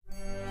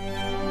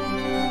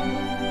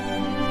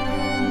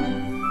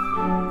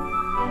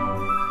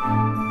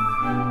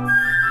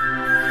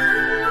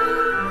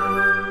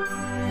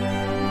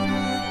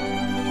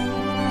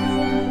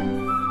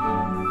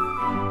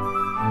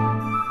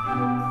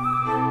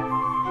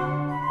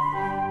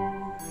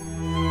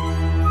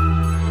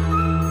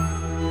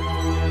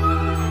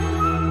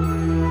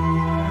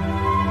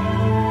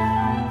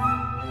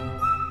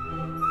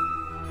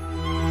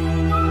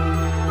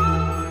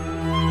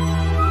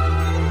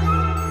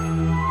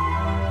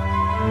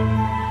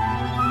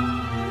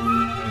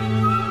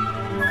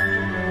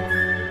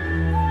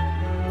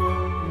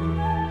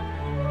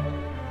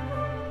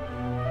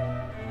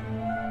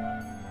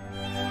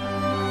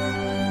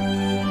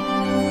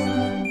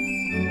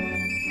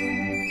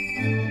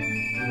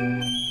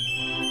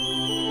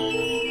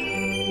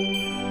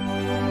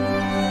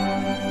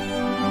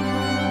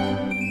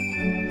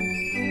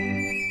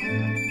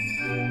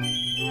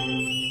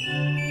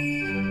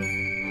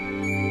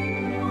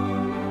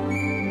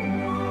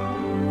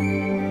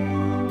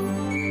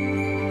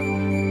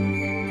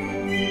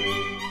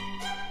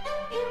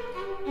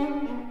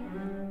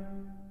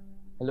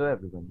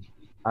everyone.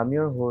 I'm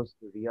your host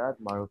Riyad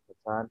Maroof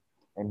Hassan,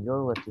 and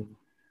you're watching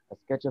A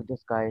Sketch of the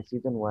Sky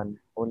Season 1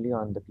 only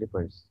on the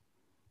Clippers.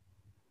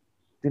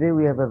 Today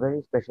we have a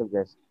very special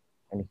guest,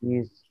 and he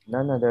is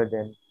none other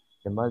than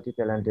the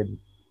multi-talented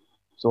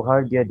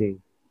Souhardya De.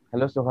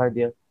 Hello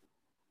Souhardya,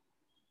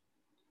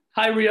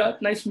 Hi,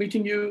 Riyad. Nice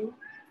meeting you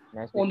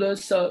nice on meeting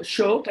this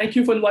show. Thank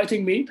you for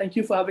inviting me. Thank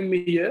you for having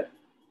me here.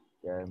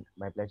 you.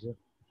 My pleasure.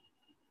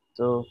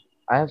 So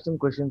I have some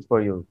questions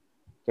for you.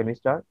 Can we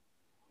start?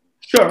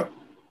 Sure.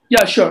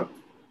 Yeah, sure.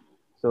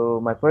 So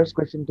my first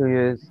question to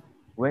you is,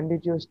 when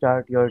did you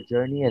start your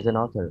journey as an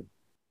author?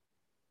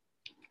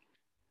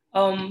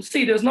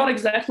 See, there's not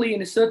exactly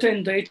any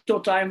certain date or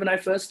time when I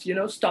first,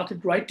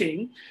 started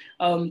writing.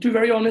 To be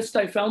very honest,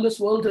 I found this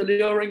world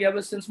alluring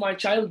ever since my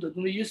childhood.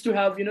 And we used to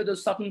have,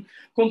 those certain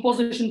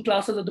composition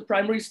classes at the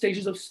primary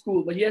stages of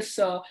school. But yes,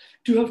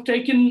 to have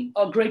taken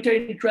a greater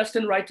interest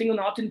in writing on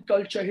art and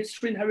culture,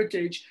 history and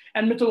heritage,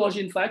 and mythology,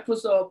 in fact,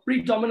 was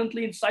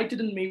predominantly incited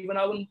in me when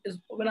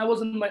I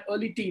was in my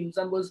early teens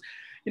and was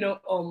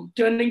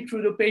turning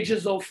through the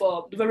pages of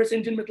the various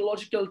Indian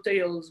mythological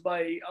tales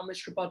by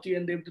Amish Tripathi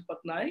and Devdutt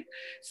Patnaik.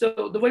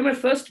 So the way my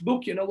first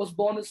book, was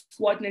born is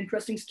quite an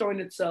interesting story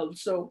in itself.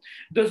 So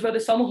those were the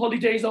summer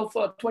holidays of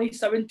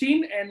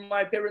 2017, and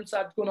my parents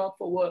had gone out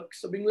for work.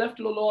 So being left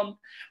all alone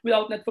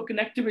without network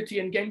connectivity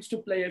and games to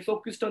play, I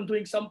focused on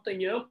doing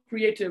something,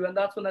 creative, and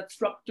that's when that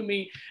struck to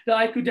me that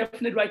I could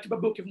definitely write a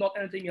book, if not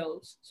anything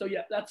else. So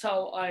yeah, that's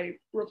how I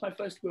wrote my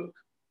first book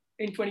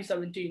in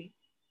 2017.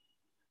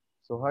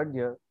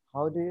 Souhardya,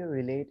 how do you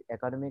relate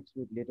academics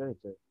with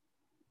literature?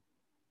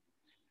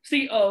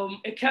 See,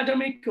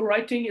 academic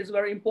writing is a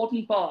very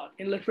important part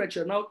in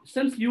literature. Now,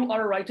 since you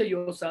are a writer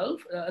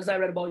yourself, as I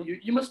read about you,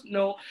 you must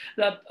know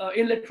that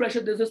in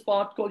literature there's this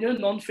part called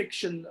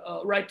non-fiction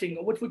writing,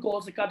 or what we call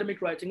as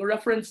academic writing or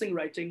referencing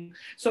writing.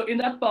 So in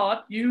that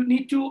part, you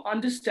need to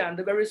understand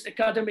the various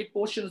academic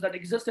portions that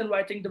exist in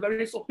writing, the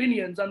various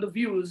opinions and the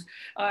views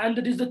and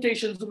the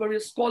dissertations of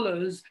various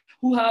scholars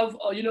who have,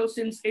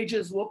 since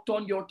ages worked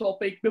on your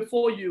topic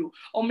before you,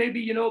 or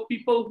maybe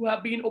people who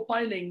have been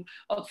opining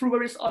through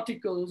various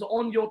articles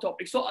on your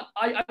topic. So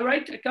I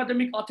write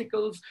academic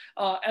articles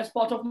as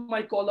part of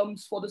my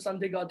columns for the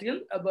Sunday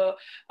Guardian.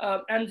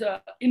 And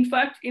in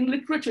fact, in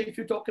literature, if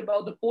you talk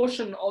about the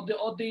portion or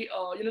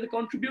the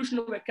contribution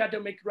of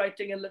academic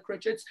writing and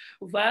literature, it's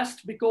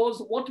vast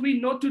because what we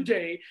know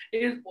today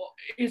is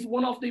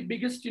one of the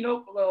biggest,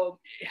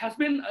 has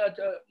been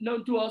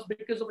known to us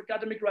because of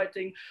academic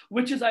writing,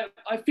 which is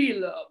I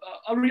feel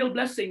a real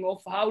blessing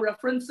of how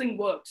referencing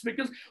works.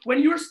 Because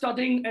when you're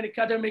studying an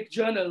academic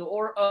journal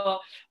or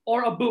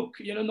a book,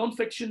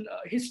 non-fiction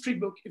history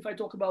book, if I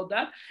talk about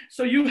that.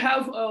 So you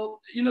have,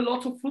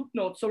 lots of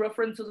footnotes or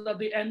references at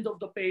the end of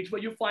the page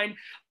where you find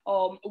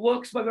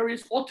works by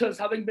various authors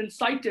having been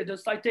cited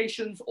as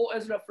citations or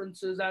as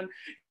references. And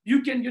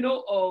you can,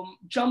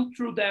 jump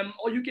through them,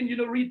 or you can,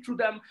 read through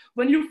them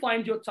when you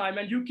find your time,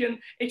 and you can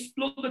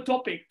explore the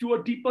topic to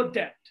a deeper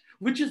depth,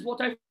 which is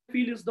what I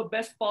feel is the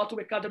best part of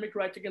academic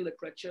writing and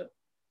literature.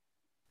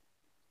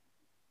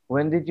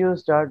 When did you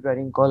start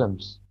writing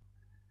columns?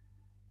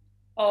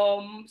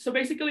 So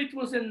basically, it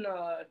was in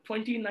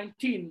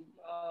 2019.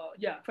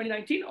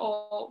 2019,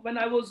 or when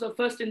I was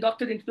first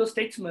inducted into the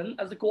Statesman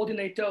as the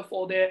coordinator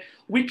for their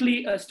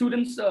weekly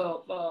students,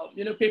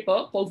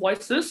 paper called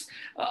Voices.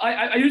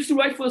 I used to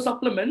write for a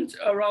supplement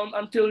around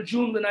until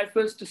June when I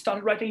first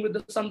started writing with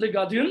the Sunday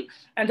Guardian,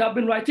 and I've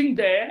been writing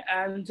there.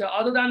 And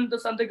other than the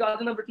Sunday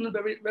Guardian, I've written in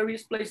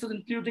various places,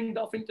 including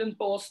the Huffington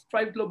Post,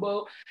 Tribe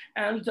Global,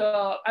 and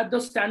at the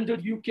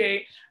Standard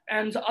UK,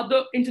 and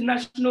other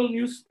international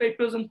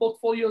newspapers and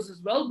portfolios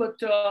as well. But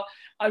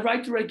I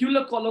write a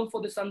regular column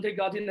for the Sunday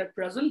Guardian at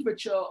present,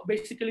 which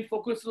basically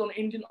focuses on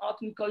Indian art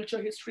and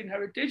culture, history and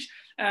heritage,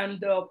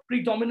 and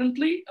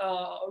predominantly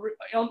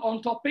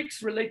on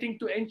topics relating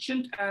to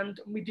ancient and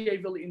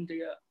medieval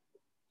India.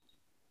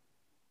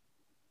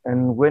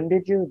 And when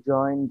did you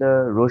join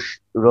the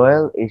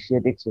Royal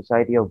Asiatic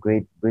Society of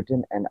Great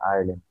Britain and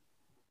Ireland?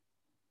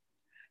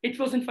 It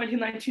was in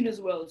 2019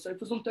 as well. So it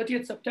was on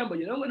 30th September,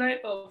 when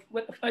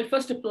I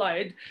first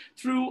applied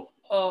through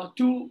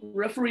two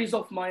referees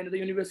of mine at the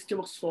University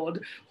of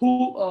Oxford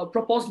who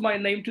proposed my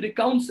name to the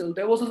council.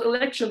 There was an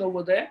election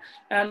over there.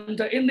 And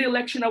in the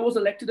election, I was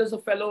elected as a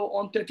fellow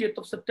on 30th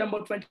of September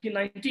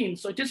 2019.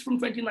 So it is from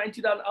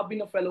 2019 that I've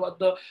been a fellow at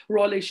the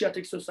Royal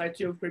Asiatic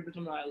Society of Great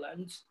Britain and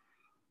Ireland.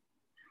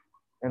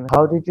 And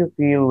how did you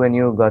feel when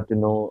you got to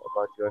know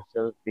about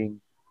yourself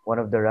being one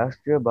of the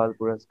Rashtriya Bal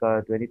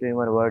Puraskar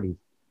 2021 awardees?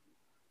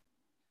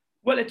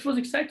 Well, it was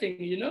exciting,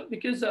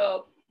 because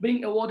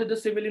being awarded a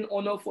civilian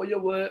honor for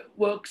your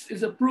works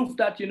is a proof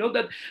that,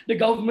 that the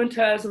government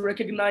has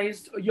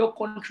recognized your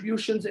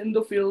contributions in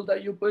the field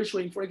that you're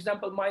pursuing. For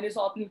example, mine is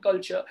art and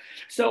culture.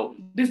 So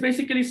this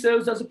basically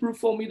serves as a proof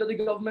for me that the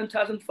government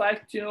has in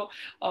fact,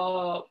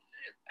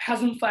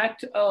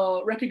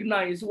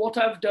 recognized what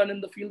I've done in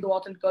the field of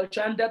art and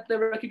culture, and that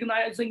they're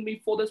recognizing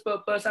me for this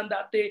purpose, and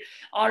that they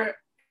are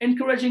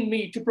encouraging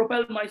me to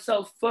propel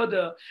myself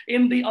further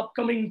in the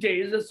upcoming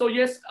days. So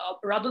yes,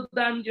 rather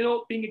than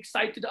being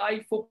excited,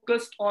 I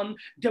focused on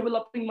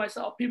developing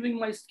myself, improving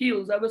my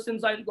skills ever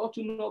since I got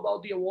to know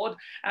about the award.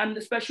 And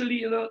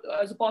especially,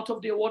 as a part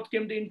of the award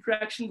came the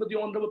interaction with the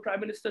Honorable Prime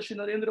Minister Shri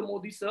Narendra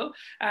Modi sir,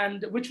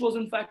 and which was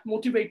in fact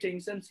motivating,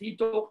 since he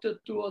talked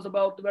to us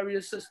about the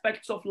various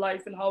aspects of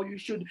life and how you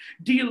should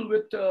deal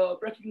with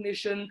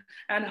recognition,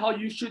 and how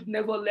you should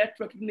never let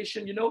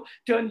recognition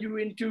turn you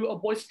into a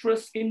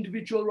boisterous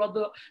individual.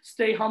 Rather,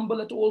 stay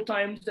humble at all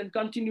times and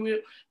continue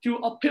to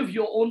uphill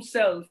your own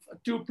self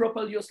to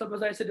propel yourself,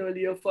 as I said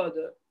earlier,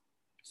 further.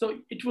 So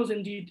it was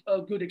indeed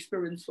a good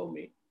experience for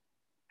me.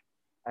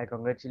 I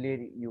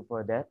congratulate you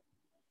for that.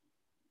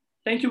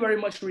 Thank you very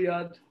much,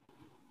 Riyad.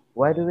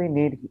 Why do we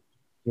need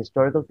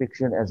historical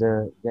fiction as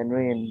a genre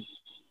in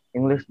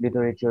English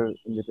literature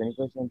in the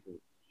 21st century?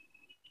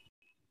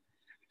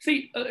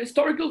 See,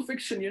 historical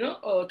fiction,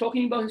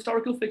 talking about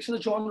historical fiction,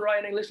 the genre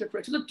in English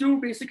literature, the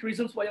two basic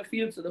reasons why I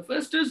feel so. The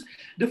first is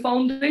the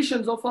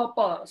foundations of our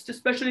past,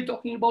 especially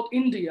talking about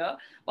India,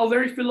 are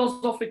very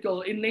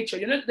philosophical in nature.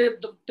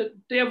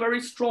 They are very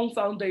strong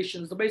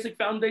foundations, the basic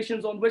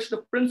foundations on which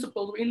the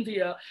principle of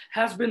India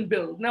has been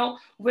built. Now,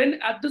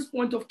 when at this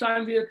point of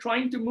time we are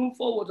trying to move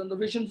forward on the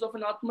visions of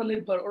an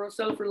Atmanirbhar or a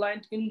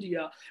self-reliant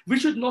India, we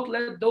should not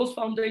let those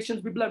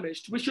foundations be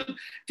blemished. We should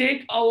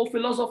take our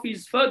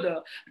philosophies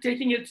further,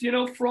 taking it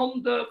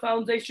from the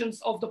foundations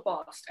of the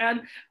past,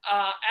 and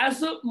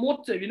as a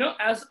motive,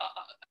 as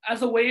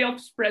a way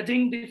of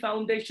spreading the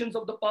foundations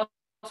of the past,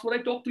 what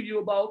I talk to you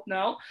about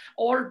now,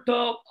 or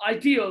the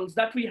ideals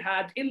that we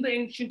had in the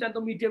ancient and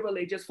the medieval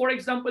ages. For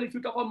example, if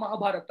you talk about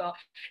Mahabharata,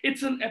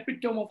 it's an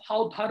epitome of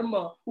how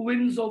dharma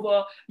wins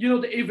over,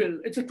 the evil.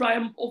 It's a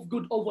triumph of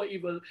good over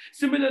evil.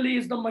 Similarly,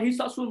 is the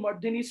Mahisasur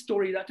Mardini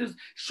story that is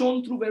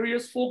shown through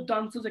various folk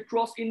dances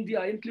across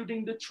India,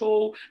 including the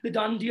Cho, the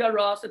Dandiya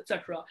Ras,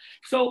 etc.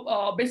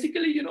 So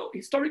basically,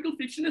 historical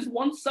fiction is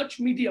one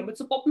such medium.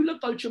 It's a popular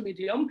culture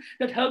medium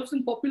that helps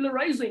in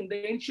popularizing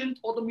the ancient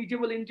or the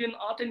medieval Indian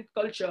art and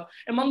culture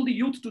among the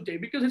youth today,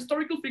 because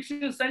historical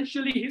fiction is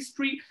essentially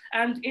history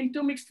and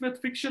intermixed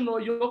with fiction or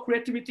your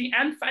creativity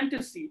and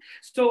fantasy.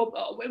 So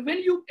when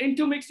you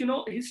intermix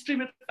history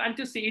with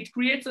fantasy, it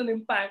creates an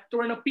impact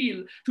or an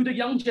appeal to the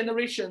young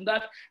generation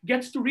that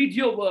gets to read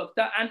your work,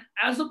 and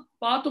as a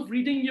part of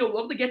reading your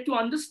work, they get to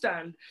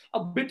understand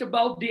a bit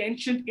about the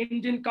ancient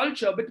Indian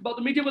culture, a bit about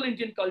the medieval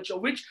Indian culture,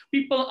 which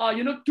people are,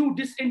 too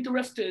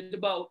disinterested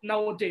about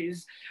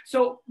nowadays.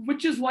 So,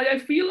 which is why I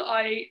feel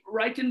I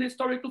write in the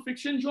historical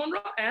fiction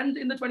genre, and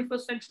in the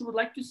 21st century would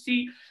like to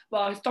see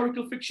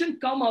historical fiction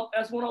come up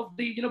as one of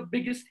the,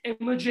 biggest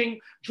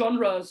emerging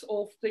genres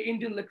of the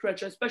Indian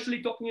literature,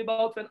 especially talking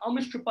about when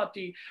Amish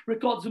Tripathi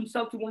records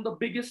himself to one of the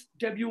biggest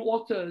debut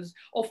authors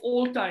of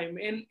all time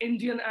in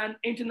Indian and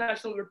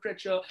international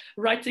literature,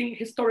 writing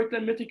historical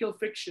and mythical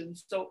fiction.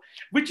 So,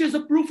 which is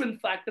a proof, in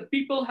fact, that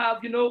people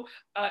have,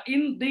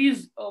 in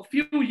these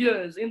few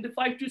years, in the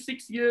 5 to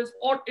 6 years,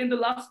 or in the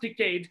last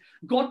decade,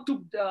 got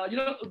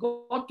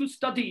to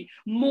study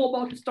more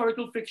about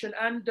historical fiction,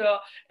 and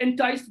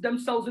enticed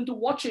themselves into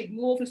watching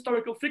more of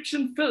historical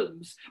fiction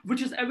films,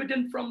 which is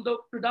evident from the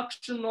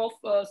production of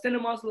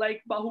cinemas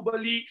like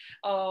Bahubali,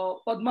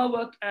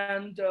 Padmavat,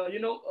 and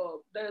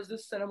there's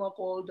this cinema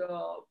called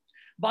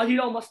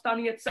Bahira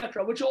Mastani,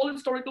 etc., which are all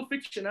historical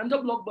fiction and the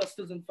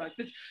blockbusters, in fact,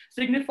 which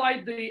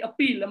signified the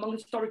appeal among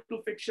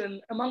historical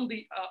fiction, among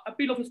the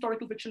appeal of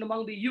historical fiction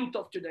among the youth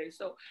of today.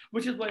 So,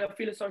 which is why I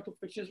feel historical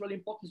fiction is really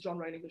important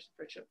genre in English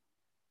literature.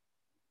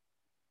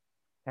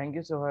 Thank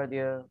you,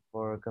 Souhardya,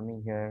 for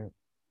coming here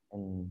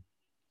and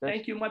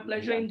thank you. My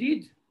pleasure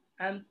indeed.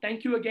 And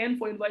thank you again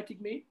for inviting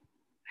me.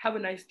 Have a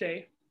nice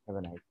day. Have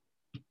a nice